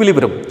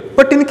equilibrium.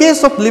 But in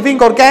case of living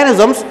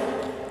organisms,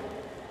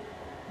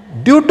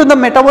 due to the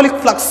metabolic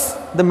flux,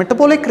 the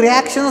metabolic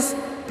reactions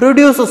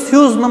produces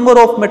huge number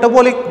of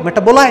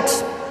metabolites.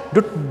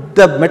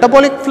 The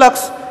metabolic flux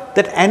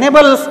that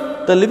enables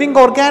the living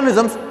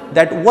organisms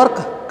that work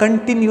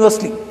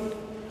continuously.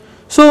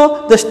 So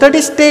the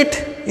steady state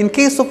in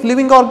case of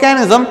living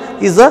organism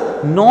is a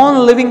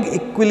non-living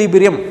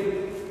equilibrium,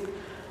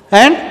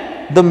 and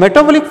the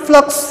metabolic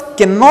flux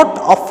cannot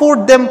afford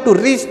them to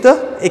reach the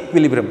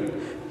equilibrium.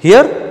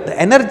 Here the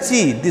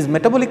energy, these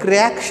metabolic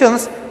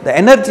reactions, the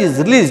energy is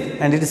released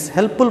and it is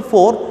helpful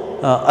for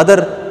other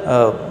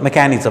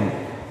mechanism.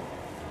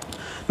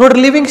 ನೋಡ್ರಿ,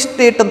 living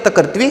state ಅಂತ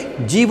ಕರಿತೀವಿ,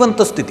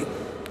 ಜೀವಂತ ಸ್ಥಿತಿ.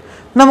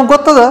 ನಮಗೆ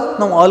ಗೊತ್ತದ,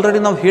 ನಾವು already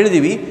ನಾವು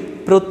ಹೇಳಿದ್ದೀವಿ,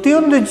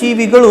 ಪ್ರತಿಯೊಂದು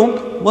ಜೀವಿಗಳು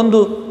ಒಂದು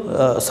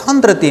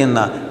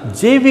ಸಾಂದ್ರತೆಯನ್ನು,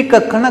 ಜೈವಿಕ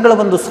ಕಣಗಳ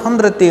ಒಂದು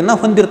ಸಾಂದ್ರತೆಯನ್ನು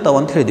ಹೊಂದಿರ್ತಾವೆ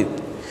ಅಂತ ಹೇಳಿದ್ದೀವಿ.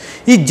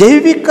 ಈ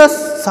ಜೈವಿಕ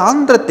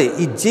ಸಾಂದ್ರತೆ,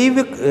 ಈ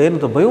ಜೈವಿಕ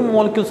ಏನು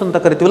ಬಯೋಮಾಲಿಕ್ಯೂಲ್ಸ್ ಅಂತ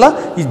ಕರಿತೀವಲ್ಲ,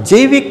 ಈ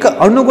ಜೈವಿಕ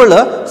ಅಣುಗಳ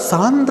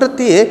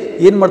ಸಾಂದ್ರತೆ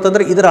ಏನು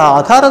ಮಾಡ್ತಂದ್ರೆ ಇದರ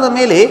ಆಧಾರದ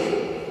ಮೇಲೆ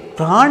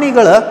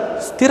ಪ್ರಾಣಿಗಳ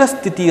ಸ್ಥಿರ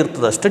ಸ್ಥಿತಿ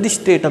ಇರ್ತದೆ, ಸ್ಟಡಿ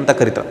ಸ್ಟೇಟ್ ಅಂತ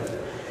ಕರಿತಾರೆ.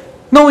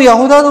 ನಾವು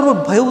ಯಾವುದಾದ್ರೂ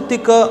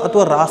ಭೌತಿಕ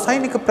ಅಥವಾ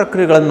ರಾಸಾಯನಿಕ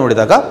ಪ್ರಕ್ರಿಯೆಗಳನ್ನು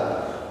ನೋಡಿದಾಗ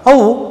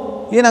ಅವು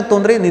ಏನಾಗ್ತವೆ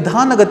ಅಂದರೆ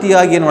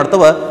ನಿಧಾನಗತಿಯಾಗಿ ಏನು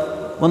ಮಾಡ್ತವೆ,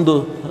 ಒಂದು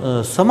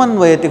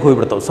ಸಮನ್ವಯತೆಗೆ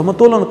ಹೋಗಿಬಿಡ್ತಾವೆ,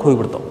 ಸಮತೋಲನಕ್ಕೆ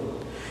ಹೋಗಿಬಿಡ್ತಾವೆ.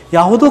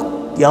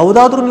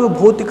 ಯಾವುದಾದ್ರೂ ನೀವು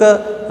ಭೌತಿಕ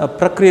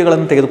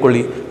ಪ್ರಕ್ರಿಯೆಗಳನ್ನು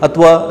ತೆಗೆದುಕೊಳ್ಳಿ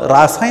ಅಥವಾ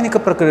ರಾಸಾಯನಿಕ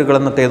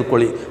ಪ್ರಕ್ರಿಯೆಗಳನ್ನು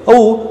ತೆಗೆದುಕೊಳ್ಳಿ,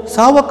 ಅವು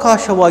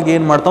ಸಾವಕಾಶವಾಗಿ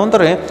ಏನು ಮಾಡ್ತಾವೆ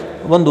ಅಂದರೆ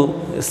ಒಂದು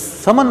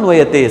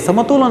ಸಮನ್ವಯತೆ,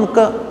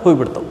 ಸಮತೋಲನಕ್ಕೆ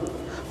ಹೋಗಿಬಿಡ್ತಾವೆ.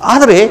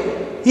 ಆದರೆ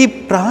ಈ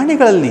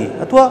ಪ್ರಾಣಿಗಳಲ್ಲಿ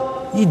ಅಥವಾ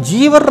ಈ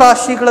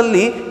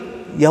ಜೀವರಾಶಿಗಳಲ್ಲಿ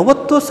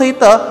ಯಾವತ್ತೂ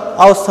ಸಹಿತ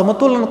ಆ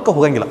ಸಮತೋಲನಕ್ಕೆ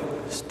ಹೋಗಂಗಿಲ್ಲ.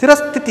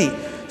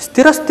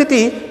 ಸ್ಥಿರ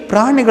ಸ್ಥಿತಿ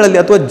ಪ್ರಾಣಿಗಳಲ್ಲಿ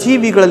ಅಥವಾ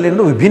ಜೀವಿಗಳಲ್ಲಿ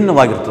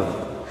ವಿಭಿನ್ನವಾಗಿರ್ತದೆ.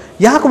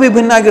 ಯಾಕೆ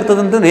ವಿಭಿನ್ನ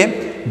ಆಗಿರ್ತದೆ ಅಂತಂದರೆ,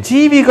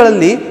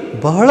 ಜೀವಿಗಳಲ್ಲಿ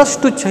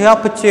ಬಹಳಷ್ಟು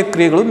ಚಯಾಪಚಯ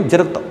ಕ್ರಿಯೆಗಳು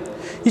ಜರುಗ್ತವೆ.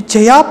 ಈ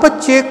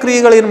ಚಯಾಪಚಯ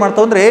ಕ್ರಿಯೆಗಳು ಏನು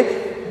ಮಾಡ್ತಾವೆ ಅಂದರೆ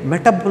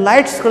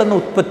ಮೆಟಬೊಲೈಟ್ಸ್ಗಳನ್ನು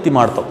ಉತ್ಪತ್ತಿ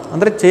ಮಾಡ್ತಾವೆ,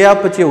 ಅಂದರೆ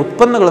ಚಯಾಪಚಯ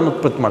ಉತ್ಪನ್ನಗಳನ್ನು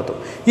ಉತ್ಪತ್ತಿ ಮಾಡ್ತಾವೆ.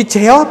 ಈ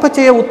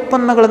ಚಯಾಪಚಯ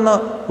ಉತ್ಪನ್ನಗಳನ್ನು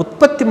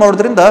ಉತ್ಪತ್ತಿ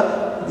ಮಾಡೋದ್ರಿಂದ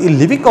ಈ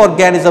ಲಿವಿಂಗ್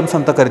ಆರ್ಗ್ಯಾನಿಸಮ್ಸ್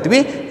ಅಂತ ಕರಿತೀವಿ,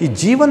 ಈ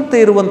ಜೀವಂತ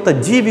ಇರುವಂಥ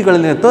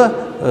ಜೀವಿಗಳಲ್ಲಿ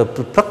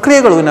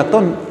ಪ್ರಕ್ರಿಯೆಗಳು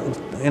ಏನಾಗ್ತವೆ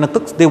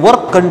ದೇ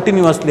ವರ್ಕ್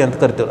ಕಂಟಿನ್ಯೂಸ್ಲಿ ಅಂತ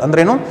ಕರಿತೀವಿ.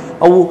 ಅಂದ್ರೇನು,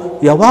 ಅವು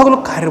ಯಾವಾಗಲೂ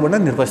ಕಾರ್ಯವನ್ನು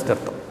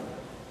ನಿರ್ವಹಿಸ್ತಿರ್ತವೆ.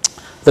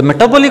 The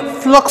metabolic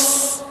flux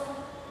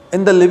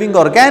in the living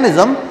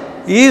organism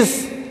is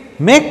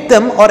make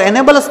them are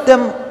enables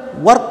them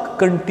work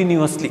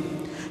continuously.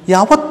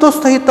 ಯಾವತ್ತೂ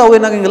ಸಹಿತ ಅವು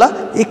ಏನಾಗಂಗಿಲ್ಲ,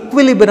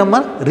 ಇಕ್ವಿಲಿಬ್ರಿಯಮ್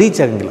ರೀಚ್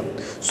ಆಗಂಗಿಲ್ಲ.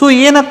 ಸೊ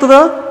ಏನಾಗ್ತದ,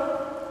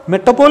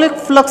 metabolic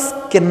flux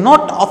can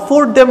not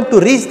afford them to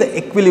reach the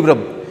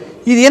equilibrium.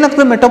 ಇದು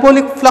ಏನಾಗ್ತದೆ,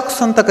 ಮೆಟಬಾಲಿಕ್ ಫ್ಲಕ್ಸ್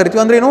ಅಂತ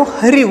ಕರಿತೀವಿ. ಅಂದ್ರೆ ಏನು,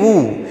 ಹರಿವು.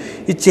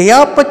 ಈ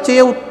ಚಯಾಪಚಯ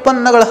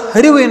ಉತ್ಪನ್ನಗಳ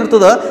ಹರಿವು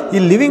ಏನಿರ್ತದ ಈ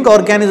ಲಿವಿಂಗ್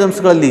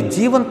ಆರ್ಗ್ಯಾನಿಸಮ್ಸ್ಗಳಲ್ಲಿ,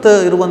 ಜೀವಂತ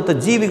ಇರುವಂಥ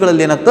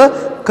ಜೀವಿಗಳಲ್ಲಿ ಏನಾಗ್ತದೆ,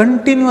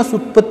 ಕಂಟಿನ್ಯೂಸ್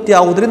ಉತ್ಪತ್ತಿ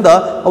ಆಗೋದ್ರಿಂದ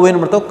ಅವು ಏನು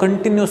ಮಾಡ್ತಾವೆ,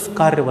 ಕಂಟಿನ್ಯೂಸ್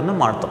ಕಾರ್ಯವನ್ನು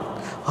ಮಾಡ್ತಾವೆ.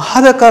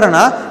 ಆದ ಕಾರಣ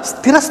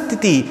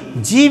ಸ್ಥಿರಸ್ಥಿತಿ,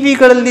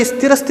 ಜೀವಿಗಳಲ್ಲಿ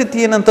ಸ್ಥಿರಸ್ಥಿತಿ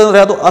ಏನಂತಂದರೆ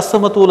ಅದು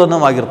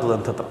ಅಸಮತೋಲನವಾಗಿರ್ತದೆ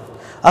ಅಂತ.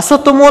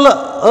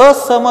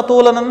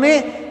 ಅಸಮತೋಲನವೇ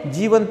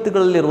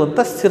ಜೀವಂತಗಳಲ್ಲಿರುವಂಥ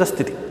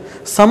ಸ್ಥಿರಸ್ಥಿತಿ.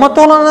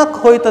 ಸಮತೋಲನಕ್ಕೆ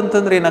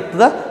ಹೋಯ್ತಂತಂದ್ರೆ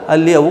ಏನಾಗ್ತದೆ,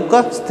 ಅಲ್ಲಿ ಅವಕ್ಕೆ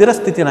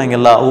ಸ್ಥಿರಸ್ಥಿತಿ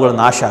ಅನ್ನಂಗಿಲ್ಲ, ಅವುಗಳ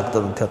ನಾಶ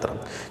ಆಗ್ತದೆ ಅಂತ ಹೇಳ್ತಾರೆ.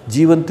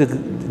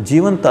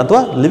 ಜೀವಂತ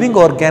ಅಥವಾ ಲಿವಿಂಗ್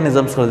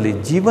ಆರ್ಗ್ಯಾನಿಸಮ್ಸ್ಗಳಲ್ಲಿ,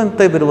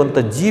 ಜೀವಂತವಿರುವಂಥ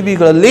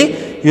ಜೀವಿಗಳಲ್ಲಿ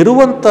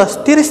ಇರುವಂಥ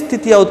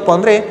ಸ್ಥಿರಸ್ಥಿತಿ ಯಾವುದಪ್ಪ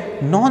ಅಂದರೆ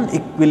ನಾನ್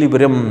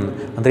ಇಕ್ವಿಲಿಬ್ರಿಯಮ್.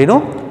 ಅಂದರೆ ಏನು,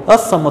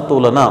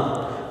 ಅಸಮತೋಲನ.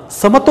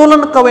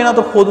 ಸಮತೋಲನಕ್ಕೆ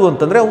ಅವೇನಾದರೂ ಹೋದವು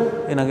ಅಂತಂದರೆ ಅವು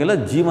ಏನಾಗಿಲ್ಲ,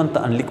 ಜೀವಂತ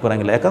ಅನ್ಲಿಕ್ಕೆ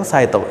ಬರೋಂಗಿಲ್ಲ, ಯಾಕಂದ್ರೆ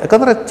ಸಾಯ್ತಾವೆ.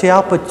 ಯಾಕಂದರೆ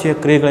ಚಯಾಪಚಯ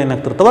ಕ್ರಿಯೆಗಳು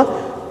ಏನಾಗ್ತಿರ್ತವೆ,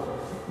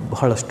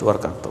 ಬಹಳಷ್ಟು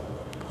ವರ್ಕ್ ಆಗ್ತವೆ.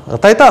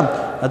 ಗೊತ್ತಾಯ್ತಾ?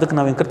 ಅದಕ್ಕೆ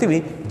ನಾವೇನು ಕರಿತೀವಿ,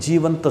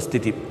 ಜೀವಂತ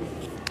ಸ್ಥಿತಿ.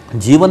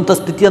 ಜೀವಂತ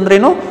ಸ್ಥಿತಿ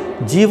ಅಂದ್ರೇನು,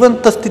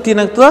 ಜೀವಂತ ಸ್ಥಿತಿ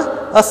ಏನಾಗ್ತದೆ,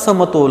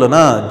 ಅಸಮತೋಲನ.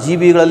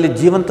 ಜೀವಿಗಳಲ್ಲಿ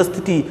ಜೀವಂತ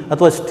ಸ್ಥಿತಿ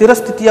ಅಥವಾ ಸ್ಥಿರ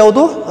ಸ್ಥಿತಿ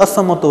ಯಾವುದು,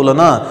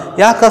 ಅಸಮತೋಲನ.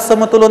 ಯಾಕೆ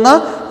ಅಸಮತೋಲನ,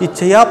 ಈ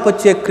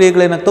ಚಯಾಪಚಯ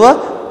ಕ್ರಿಯೆಗಳೇನಾಗ್ತವೆ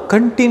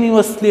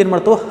ಕಂಟಿನ್ಯೂಸ್ಲಿ ಏನು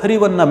ಮಾಡ್ತಾವೆ,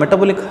 ಹರಿವನ್ನು,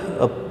 ಮೆಟಬಾಲಿಕ್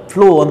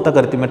ಫ್ಲೋ ಅಂತ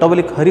ಕರಿತೀವಿ,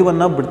 ಮೆಟಬಾಲಿಕ್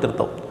ಹರಿವನ್ನು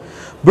ಬಿಡ್ತಿರ್ತಾವೆ.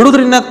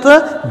 ಬಿಡೋದ್ರಿಂದ ಏನಾಗ್ತದೆ,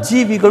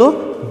 ಜೀವಿಗಳು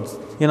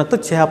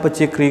ಏನಾಗ್ತದೆ,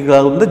 ಚಯಾಪಚಯ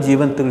ಕ್ರಿಯೆಗಳಿಂದ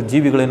ಜೀವಂತ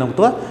ಜೀವಿಗಳು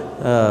ಏನಾಗ್ತವೆ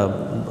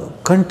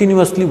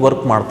ಕಂಟಿನ್ಯೂಸ್ಲಿ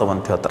ವರ್ಕ್ ಮಾಡ್ತಾವೆ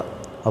ಅಂತ ಹೇಳ್ತಾರೆ.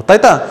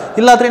 ಗೊತ್ತಾಯ್ತಾ?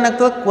 ಇಲ್ಲಾದ್ರೆ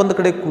ಏನಾಗ್ತದೆ, ಒಂದು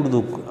ಕಡೆ ಕುಡಿದು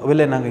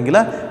ಅವೆಲ್ಲ ಏನಾಗಂಗಿಲ್ಲ,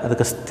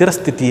 ಅದಕ್ಕೆ ಸ್ಥಿರ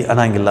ಸ್ಥಿತಿ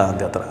ಅನ್ನಂಗಿಲ್ಲ ಅಂತ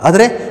ಹೇಳ್ತಾರೆ.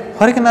 ಆದರೆ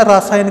ಹೊರಗಿನ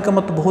ರಾಸಾಯನಿಕ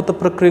ಮತ್ತು ಭೌತ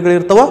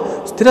ಪ್ರಕ್ರಿಯೆಗಳಿರ್ತಾವೆ,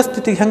 ಸ್ಥಿರ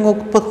ಸ್ಥಿತಿಗೆ ಹೆಂಗೆ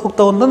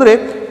ಹೋಗ್ತಾವೆ ಅಂತಂದರೆ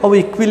ಅವು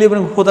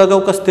ಇಕ್ವಿಲಿಬ್ರಿಯಮ್ಗೆ ಹೋದಾಗ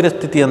ಅವಕ್ಕೆ ಸ್ಥಿರ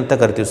ಸ್ಥಿತಿ ಅಂತ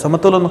ಕರಿತೀವಿ,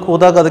 ಸಮತೋಲನಕ್ಕೆ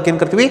ಹೋದಾಗ ಅದಕ್ಕೇನು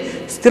ಕರಿತೀವಿ,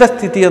 ಸ್ಥಿರ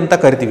ಸ್ಥಿತಿ ಅಂತ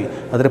ಕರಿತೀವಿ.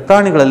 ಆದರೆ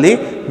ಪ್ರಾಣಿಗಳಲ್ಲಿ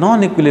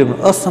ನಾನ್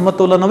ಇಕ್ವಿಲಿಬ್ರಿಯಮ್,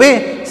 ಅಸಮತೋಲನವೇ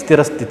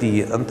ಸ್ಥಿರ ಸ್ಥಿತಿ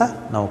ಅಂತ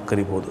ನಾವು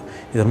ಕರಿಬೋದು.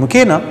 ಇದರ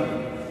ಮುಖೇನ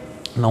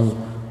ನಾವು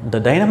the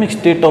dynamic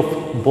state of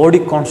body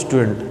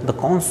constituent, the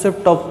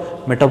concept of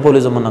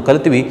ಮೆಟಬಾಲಿಸಮನ್ನು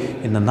ಕಲಿತೀವಿ.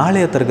 ಇನ್ನು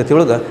ನಾಳೆಯ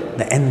ತರಗತಿಯೊಳಗೆ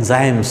ದ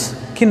ಎನ್ಸೈಮ್ಸ್,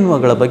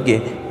 ಕಿಣ್ವಗಳ ಬಗ್ಗೆ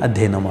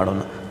ಅಧ್ಯಯನ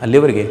ಮಾಡೋಣ.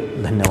 ಅಲ್ಲಿವರೆಗೆ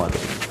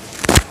ಧನ್ಯವಾದಗಳು.